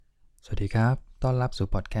วัสดีครับต้อนรับสู่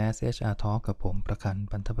พอดแคสต์ HR Talk กับผมประคัน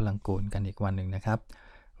ปันทพลังกูลกันอีกวันหนึ่งนะครับ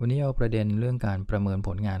วันนี้เอาประเด็นเรื่องการประเมินผ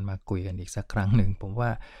ลงานมาคุยกันอีกสักครั้งหนึ่งผมว่า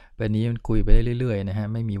ประเด็นนี้มันคุยไปได้เรื่อยๆนะฮะ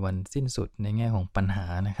ไม่มีวันสิ้นสุดในแง่ของปัญหา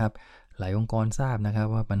นะครับหลายองค์กรทราบนะครับ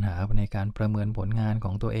ว่าปัญหาในการประเมินผลงานข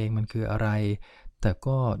องตัวเองมันคืออะไรแต่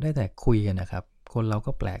ก็ได้แต่คุยกันนะครับคนเรา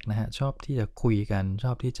ก็แปลกนะฮะชอบที่จะคุยกันช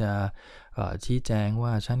อบที่จะชี้แจงว่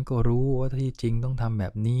าฉันก็รู้ว่าที่จริงต้องทำแบ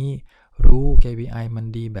บนี้รู้ KPI มัน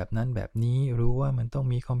ดีแบบนั้นแบบนี้รู้ว่ามันต้อง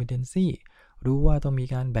มี competency รู้ว่าต้องมี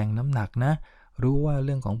การแบ่งน้ำหนักนะรู้ว่าเ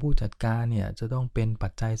รื่องของผู้จัดการเนี่ยจะต้องเป็นปั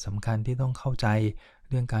จจัยสำคัญที่ต้องเข้าใจ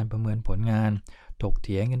เรื่องการประเมินผลงานถกเ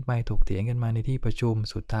ถียงกันไปถกเถียงกันมาในที่ประชุม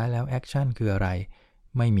สุดท้ายแล้วแอคชั่นคืออะไร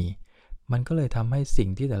ไม่มีมันก็เลยทำให้สิ่ง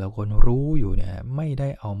ที่แต่ละคนรู้อยู่เนี่ยไม่ได้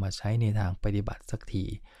เอามาใช้ในทางปฏิบัติสักที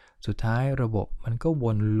สุดท้ายระบบมันก็ว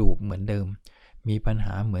นลูปเหมือนเดิมมีปัญห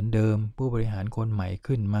าเหมือนเดิมผู้บริหารคนใหม่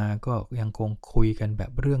ขึ้นมาก็ยังคงคุยกันแบ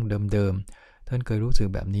บเรื่องเดิมๆท่านเคยรู้สึก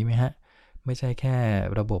แบบนี้ไหมฮะไม่ใช่แค่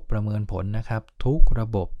ระบบประเมินผลนะครับทุกระ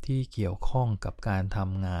บบที่เกี่ยวข้องกับการท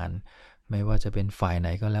ำงานไม่ว่าจะเป็นฝ่ายไหน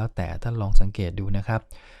ก็แล้วแต่ท่านลองสังเกตดูนะครับ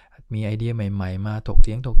มีไอเดียใหม่ๆมาถกเ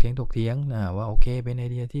ถียงว่าโอเคเป็นไอ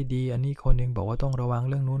เดียที่ดีอันนี้คนนึงบอกว่าต้องระวัง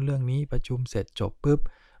เรื่องนู้นเรื่องนี้ประชุมเสร็จจบปุ๊บ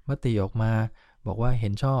มติออกมาบอกว่าเห็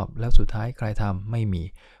นชอบแล้วสุดท้ายใครทำไม่มี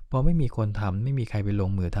พอไม่มีคนทำไม่มีใครไปลง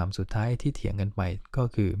มือทำสุดท้ายที่เถียงกันไปก็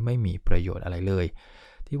คือไม่มีประโยชน์อะไรเลย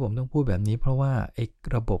ที่ผมต้องพูดแบบนี้เพราะว่าไอ้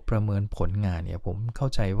ระบบประเมินผลงานเนี่ยผมเข้า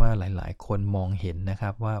ใจว่าหลายๆคนมองเห็นนะครั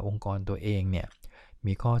บว่าองค์กรตัวเองเนี่ย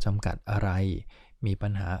มีข้อจำกัดอะไรมีปั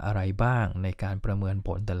ญหาอะไรบ้างในการประเมินผ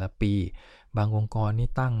ลแต่ละปีบางองค์กรนี่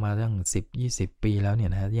ตั้งมาตั้ง10-20 ปีแล้วเนี่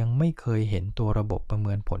ยนะยังไม่เคยเห็นตัวระบบประเ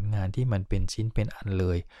มินผลงานที่มันเป็นชิ้นเป็นอันเล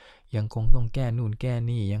ยยังคงต้องแก้นู่นแก้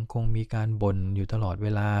นี่ยังคงมีการบ่นอยู่ตลอดเว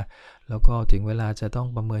ลาแล้วก็ถึงเวลาจะต้อง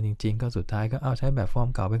ประเมินจริงๆก็สุดท้ายก็เอาใช้แบบฟอร์ม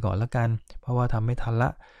เก่าไปก่อนละกันเพราะว่าทำไม่ทันละ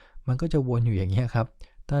มันก็จะวนอยู่อย่างเงี้ยครับ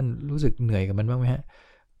ท่านรู้สึกเหนื่อยกับมันบ้างไหมฮะ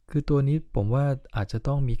คือตัวนี้ผมว่าอาจจะ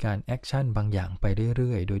ต้องมีการแอคชั่นบางอย่างไปเ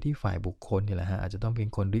รื่อยๆโดยที่ฝ่ายบุคคลนี่แหละฮะอาจจะต้องเป็น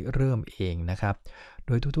คนริเริ่มเองนะครับโ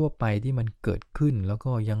ดยทั่วๆไปที่มันเกิดขึ้นแล้ว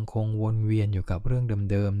ก็ยังคงวนเวียนอยู่กับเรื่อง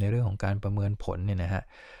เดิมๆในเรื่องของการประเมินผลเนี่ยนะฮะ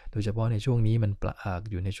โดยเฉพาะในช่วงนี้มัน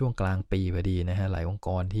อยู่ในช่วงกลางปีพอดีนะฮะหลายองค์ก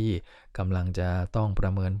รที่กำลังจะต้องปร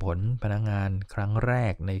ะเมินผลพนักงานครั้งแร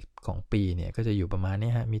กในของปีเนี่ยก็จะอยู่ประมาณนี้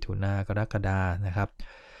ฮะมิถุนากรกฎานะครับ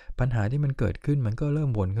ปัญหาที่มันเกิดขึ้นมันก็เริ่ม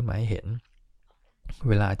วนขึ้นมาให้เห็น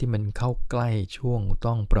เวลาที่มันเข้าใกล้ช่วง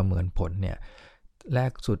ต้องประเมินผลเนี่ยแร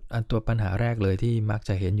กสุดตัวปัญหาแรกเลยที่มักจ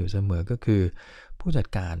ะเห็นอยู่เสมอก็คือผู้จัด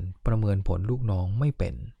การประเมินผลลูกน้องไม่เป็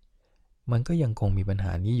นมันก็ยังคงมีปัญห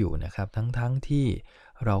านี้อยู่นะครับทั้งที่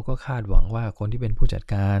เราก็คาดหวังว่าคนที่เป็นผู้จัด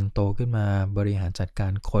การโตขึ้นมาบริหารจัดกา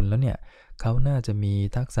รคนแล้วเนี่ยเขาน่าจะมี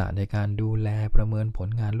ทักษะในการดูแลประเมินผล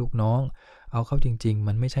งานลูกน้องเอาเข้าจริงๆ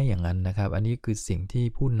มันไม่ใช่อย่างนั้นนะครับอันนี้คือสิ่งที่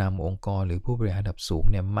ผู้นำองค์กรหรือผู้บริหารระดับสูง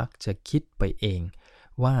เนี่ยมักจะคิดไปเอง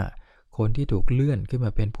ว่าคนที่ถูกเลื่อนขึ้นม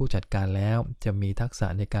าเป็นผู้จัดการแล้วจะมีทักษะ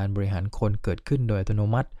ในการบริหารคนเกิดขึ้นโดยอัตโน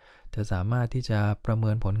มัติจะสามารถที่จะประเมิ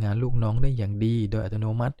นผลงานลูกน้องได้อย่างดีโดยอัตโน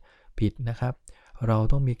มัติผิดนะครับเรา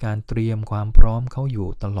ต้องมีการเตรียมความพร้อมเขาอยู่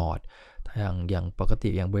ตลอดอย่างปกติ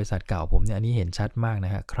อย่างบริษัทเก่าผมเนี่ยอันนี้เห็นชัดมากน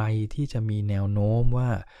ะฮะใครที่จะมีแนวโน้มว่า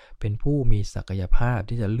เป็นผู้มีศักยภาพ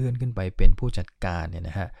ที่จะเลื่อนขึ้นไปเป็นผู้จัดการเนี่ย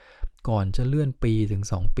นะฮะก่อนจะเลื่อนปีถึง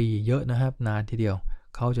2ปีเยอะนะครับนานทีเดียว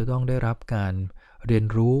เขาจะต้องได้รับการเรียน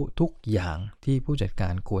รู้ทุกอย่างที่ผู้จัดกา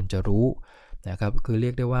รควรจะรู้นะครับคือเรี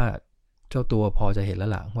ยกได้ว่าเจ้าตัวพอจะเห็นแล้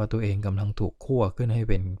วล่ะว่าตัวเองกำลังถูกคั่วขึ้นให้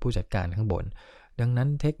เป็นผู้จัดการข้างบนดังนั้น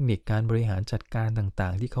เทคนิคการบริหารจัดการต่า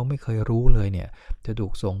งๆที่เขาไม่เคยรู้เลยเนี่ยจะถู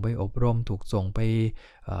กส่งไปอบรมถูกส่งไป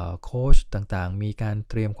โค้ชต่างๆมีการ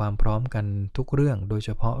เตรียมความพร้อมกันทุกเรื่องโดยเฉ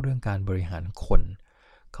พาะเรื่องการบริหารคน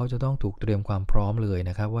เขาจะต้องถูกเตรียมความพร้อมเลย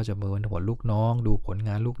นะครับว่าจะประเมินผลลูกน้องดูผลง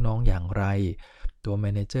านลูกน้องอย่างไรตัวแม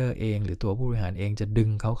เนเจอร์เองหรือตัวผู้บริหารเองจะดึง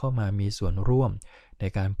เขาเข้ามามีส่วนร่วมใน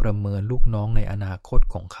การประเมินลูกน้องในอนาคต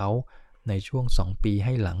ของเขาในช่วง2ปีใ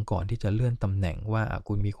ห้หลังก่อนที่จะเลื่อนตำแหน่งว่า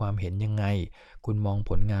คุณมีความเห็นยังไงคุณมอง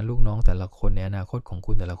ผลงานลูกน้องแต่ละคนในอนาคตของ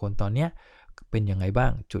คุณแต่ละคนตอนเนี้ยเป็นยังไงบ้า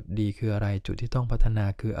งจุดดีคืออะไรจุดที่ต้องพัฒนา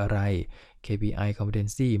คืออะไร KPI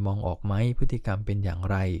competency มองออกไหมพฤติกรรมเป็นอย่าง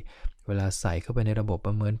ไรเวลาใส่เข้าไปในระบบป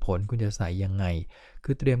ระเมินผลคุณจะใส่ยังไง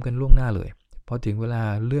คือเตรียมกันล่วงหน้าเลยพอถึงเวลา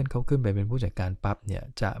เลื่อนเขาขึ้นไปเป็นผู้จัดการปั๊บเนี่ย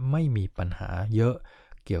จะไม่มีปัญหาเยอะ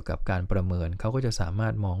เกี่ยวกับการประเมินเขาก็จะสามา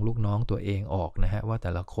รถมองลูกน้องตัวเองออกนะฮะว่าแ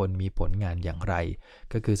ต่ละคนมีผลงานอย่างไร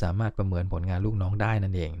ก็คือสามารถประเมินผลงานลูกน้องได้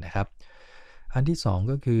นั่นเองนะครับอันที่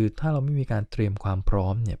2ก็คือถ้าเราไม่มีการเตรียมความพร้อ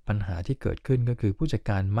มเนี่ยปัญหาที่เกิดขึ้นก็คือผู้จัด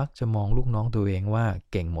การมักจะมองลูกน้องตัวเองว่า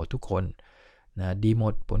เก่งหมดทุกคนนะดีหม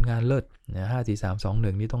ดผลงานเลิศนะ5 4 3 2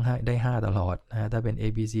 1นี่ต้องได้5ตลอดนะถ้าเป็น A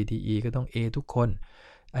B C D E ก็ต้อง A ทุกคน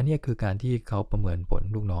อันนี้คือการที่เขาประเมินผล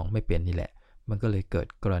ลูกน้องไม่เป็นนี่แหละมันก็เลยเกิด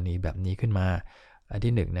กรณีแบบนี้ขึ้นมาอัน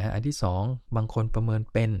ที่1นะฮะอันที่2บางคนประเมิน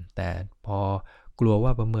เป็นแต่พอกลัวว่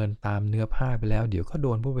าประเมินตามเนื้อผ้าไปแล้วเดี๋ยวก็โด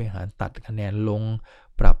นผู้บริหารตัดคะแนนลง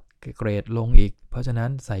ปรับเกรดลงอีกเพราะฉะนั้น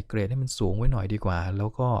ใส่เกรดให้มันสูงไว้หน่อยดีกว่าแล้ว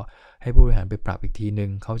ก็ให้ผู้บริหารไปปรับอีกทีนึ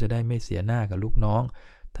งเขาจะได้ไม่เสียหน้ากับลูกน้อง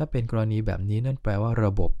ถ้าเป็นกรณีแบบนี้นั่นแปลว่าร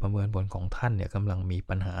ะบบประเมินผลของท่านเนี่ยกำลังมี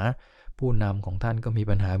ปัญหาผู้นำของท่านก็มี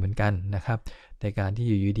ปัญหาเหมือนกันนะครับในการที่อ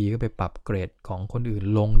ยู่ดีๆก็ไปปรับเกรดของคนอื่น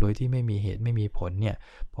ลงโดยที่ไม่มีเหตุไม่มีผลเนี่ย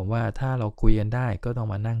ผมว่าถ้าเราคุยกันได้ก็ต้อง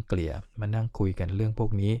มานั่งเกลี่ยมานั่งคุยกันเรื่องพว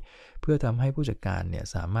กนี้เพื่อทำให้ผู้จัดการเนี่ย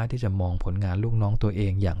สามารถที่จะมองผลงานลูกน้องตัวเอ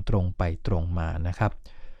งอย่างตรงไปตรงมานะครับ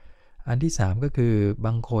อันที่3ก็คือบ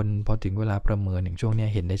างคนพอถึงเวลาประเมินอย่างช่วงนี้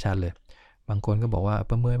เห็นได้ชัดเลยบางคนก็บอกว่า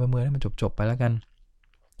ประเมินให้มันจบไปแล้วกัน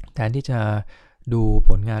แทนที่จะดู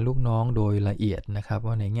ผลงานลูกน้องโดยละเอียดนะครับ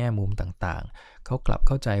ว่าในแง่มุมต่างๆเขากลับเ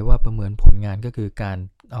ข้าใจว่าประเมินผลงานก็คือการ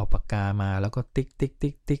เอาปากกามาแล้วก็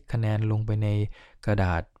ติ๊กคะแนนลงไปในกระด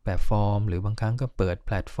าษแบบฟอร์มหรือบางครั้งก็เปิดแ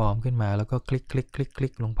พลตฟอร์มขึ้นมาแล้วก็คลิ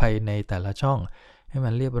กลงไปในแต่ละช่องให้มั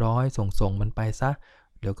นเรียบร้อยส่งมันไปซะ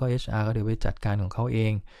เดี๋ยวก็ HR ก็เดี๋ยวไปจัดการของเขาเอ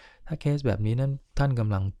งถ้าเคสแบบนี้นั้นท่านก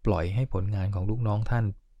ำลังปล่อยให้ผลงานของลูกน้องท่าน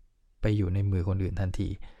ไปอยู่ในมือคนอื่นทันที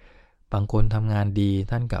บางคนทำงานดี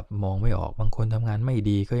ท่านกลับมองไม่ออกบางคนทำงานไม่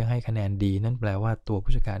ดีก็ยังให้คะแนนดีนั่นแปลว่าตัว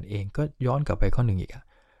ผู้จัดการเองก็ย้อนกลับไปข้อหนึ่งอีก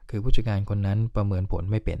คือผู้จัดการคนนั้นประเมินผล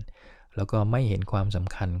ไม่เป็นแล้วก็ไม่เห็นความส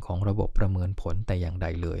ำคัญของระบบประเมินผลแต่อย่างใด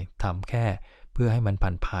เลยทำแค่เพื่อให้มัน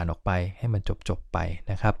ผ่านออกไปให้มันจบไป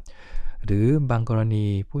นะครับหรือบางกรณี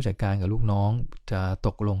ผู้จัดการกับลูกน้องจะต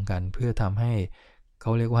กลงกันเพื่อทำให้เข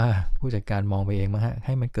าเรียกว่าผู้จัดการมองไปเองมั้งฮะใ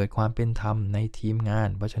ห้มันเกิดความเป็นธรรมในทีมงาน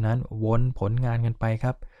เพราะฉะนั้นวนผลงานกันไปค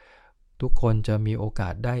รับทุกคนจะมีโอกา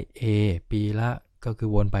สได้ A ปีละก็คือ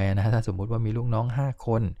วนไปนะถ้าสมมุติว่ามีลูกน้อง5ค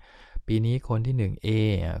นปีนี้คนที่1 A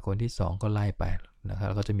คนที่2ก็ไล่ไปนะครับแ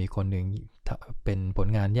ล้วก็จะมีคนหนึ่งเป็นผล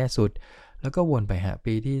งานแย่สุดแล้วก็วนไปฮะ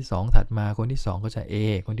ปีที่2ถัดมาคนที่2ก็จะ A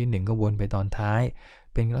คนที่1ก็วนไปตอนท้าย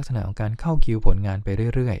เป็นลักษณะของการเข้าคิวผลงานไป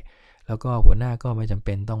เรื่อยๆแล้วก็หัวหน้าก็ไม่จำเ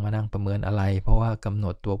ป็นต้องมานั่งประเมินอะไรเพราะว่ากำหน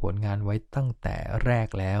ดตัวผลงานไว้ตั้งแต่แรก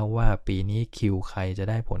แล้วว่าปีนี้คิวใครจะ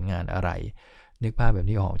ได้ผลงานอะไรนึกภาพแบบ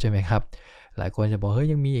นี้ออกใช่ไหมครับหลายคนจะบอกเฮ้ย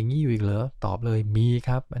ยังมีอย่างนี้อยู่อีกเหรอตอบเลยมีค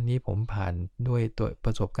รับอันนี้ผมผ่านด้วยตัวป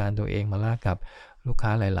ระสบการณ์ตัวเองมาแล้วกับลูกค้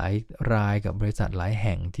าหลายๆรายกับบริษัทหลายแ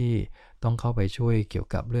ห่งที่ต้องเข้าไปช่วยเกี่ยว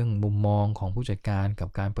กับเรื่องมุมมองของผู้จัดการกับ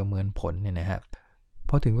การประเมินผลเนี่ยนะฮะ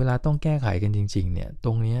พอถึงเวลาต้องแก้ไขกันจริงๆเนี่ยต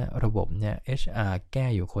รงนี้ระบบเนี่ย HR แก้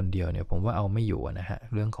อยู่คนเดียวเนี่ยผมว่าเอาไม่อยู่นะฮะ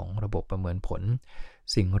เรื่องของระบบประเมินผล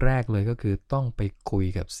สิ่งแรกเลยก็คือต้องไปคุย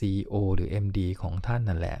กับ CEO หรือ MD ของท่าน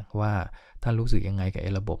นั่นแหละว่าท่านรู้สึกยังไงกับ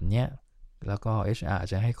ระบบเนี้ยแล้วก็ HR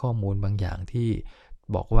จะให้ข้อมูลบางอย่างที่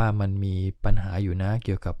บอกว่ามันมีปัญหาอยู่นะเ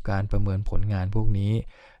กี่ยวกับการประเมินผลงานพวกนี้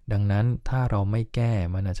ดังนั้นถ้าเราไม่แก้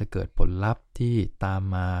มันอาจจะเกิดผลลัพธ์ที่ตาม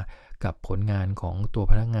มากับผลงานของตัว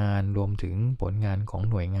พนักงานรวมถึงผลงานของ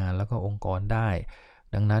หน่วยงานแล้วก็องค์กรได้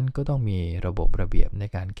ดังนั้นก็ต้องมีระบบระเบียบใน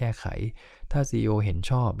การแก้ไขถ้า CEO เห็น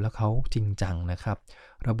ชอบแล้วเขาจริงจังนะครับ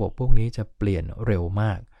ระบบพวกนี้จะเปลี่ยนเร็วม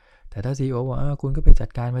ากแต่ถ้า CEO บอกคุณก็ไปจัด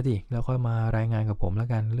การมาดิแล้วค่อยมารายงานกับผมแล้ว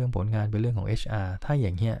กันเรื่องผลงานเป็นเรื่องของ HR ถ้าอย่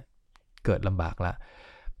างเงี้ยเกิดลำบากละ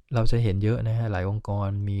เราจะเห็นเยอะนะฮะหลายองค์กร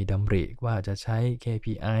มีดำริว่าจะใช้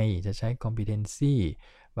KPI จะใช้ competency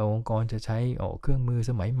บางองค์กรจะใช้เครื่องมือ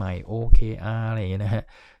สมัยใหม่ OKR อะไรอย่างเงี้ยนะฮะ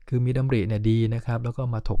คือมีดำริเนี่ยดีนะครับแล้วก็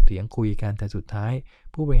มาถกเถียงคุยกันแต่สุดท้าย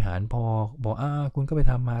ผู้บริหารพอบอกคุณก็ไป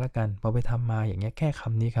ทำมาแล้วกันพอไปทำมาอย่างเงี้ยแค่ค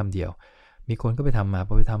ำนี้คำเดียวมีคนก็ไปทำมาพ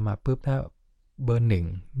อไปทำมาปุ๊บถ้าเบอร์หนึ่ง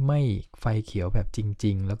ไม่ไฟเขียวแบบจ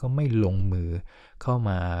ริงๆแล้วก็ไม่ลงมือเข้าม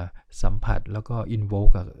าสัมผัสแล้วก็อินโว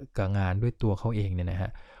กับงานด้วยตัวเขาเองเนี่ยนะฮ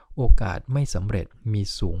ะโอกาสไม่สำเร็จมี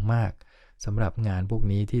สูงมากสำหรับงานพวก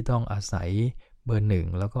นี้ที่ต้องอาศัยเบอร์หนึ่ง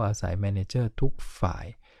แล้วก็อาศัยแมเนเจอร์ทุกฝ่าย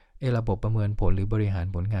ระบบประเมินผลหรือบริหาร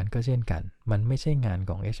ผลงานก็เช่นกันมันไม่ใช่งาน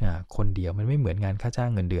ของ HR คนเดียวมันไม่เหมือนงานค่าจ้าง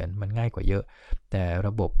เงินเดือนมันง่ายกว่าเยอะแต่ร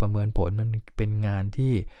ะบบประเมินผลมันเป็นงาน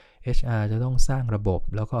ที่ HR จะต้องสร้างระบบ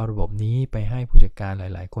แล้วก็เอาระบบนี้ไปให้ผู้จัดการห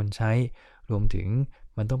ลายๆคนใช้รวมถึง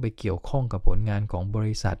มันต้องไปเกี่ยวข้องกับผลงานของบ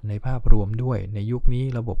ริษัทในภาพรวมด้วยในยุคนี้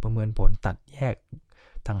ระบบประเมินผลตัดแยก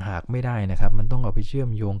ต่างหากไม่ได้นะครับมันต้องเอาไปเชื่อ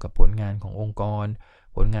มโยงกับผลงานขององค์กร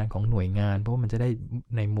ผลงานของหน่วยงานเพราะมันจะได้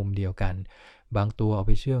ในมุมเดียวกันบางตัวเอาไ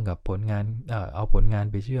ปเชื่อมกับผลงานเอาผลงาน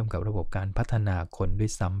ไปเชื่อมกับระบบการพัฒนาคนด้ว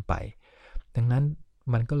ยซ้ำไปดังนั้น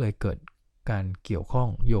มันก็เลยเกิดการเกี่ยวข้อง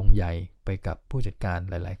โยงใยไปกับผู้จัดการ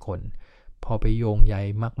หลายๆคนพอไปโยงใย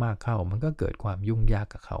มากๆเข้ามันก็เกิดความยุ่งยาก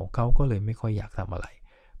กับเขาก็เลยไม่ค่อยอยากทำอะไร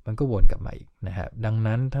มันก็วนกลับมาอีกนะครับดัง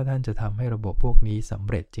นั้นถ้าท่านจะทำให้ระบบพวกนี้สำ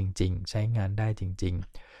เร็จจริงๆใช้งานได้จริง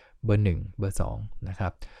ๆเบอร์1เบอร์2นะครั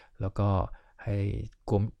บแล้วก็ให้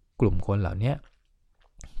กลุ่มคนเหล่านี้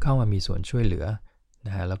เข้ามามีส่วนช่วยเหลือน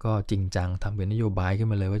ะฮะแล้วก็จริงจังทำเป็นนโยบายขึ้น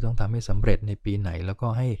มาเลยว่าต้องทำให้สำเร็จในปีไหนแล้วก็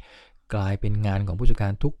ให้กลายเป็นงานของผู้จัดกา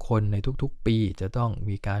รทุกคนในทุกๆปีจะต้อง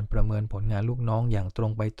มีการประเมินผลงานลูกน้องอย่างตร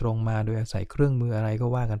งไปตรงมาโดยอาศัยเครื่องมืออะไรก็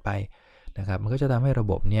ว่ากันไปนะครับมันก็จะทำให้ระ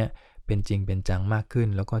บบเนี้ยเป็นจริงเป็นจังมากขึ้น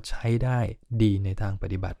แล้วก็ใช้ได้ดีในทางป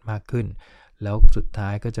ฏิบัติมากขึ้นแล้วสุดท้า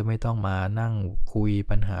ยก็จะไม่ต้องมานั่งคุย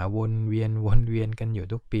ปัญหาวนเวียนกันอยู่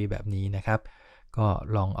ทุกปีแบบนี้นะครับก็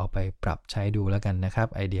ลองเอาไปปรับใช้ดูแล้วกันนะครับ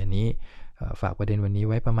ไอเดียนี้ฝากประเด็นวันนี้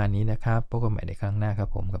ไว้ประมาณนี้นะครับพบกันใหม่ในครั้งหน้าครับ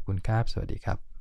ผมขอบคุณครับสวัสดีครับ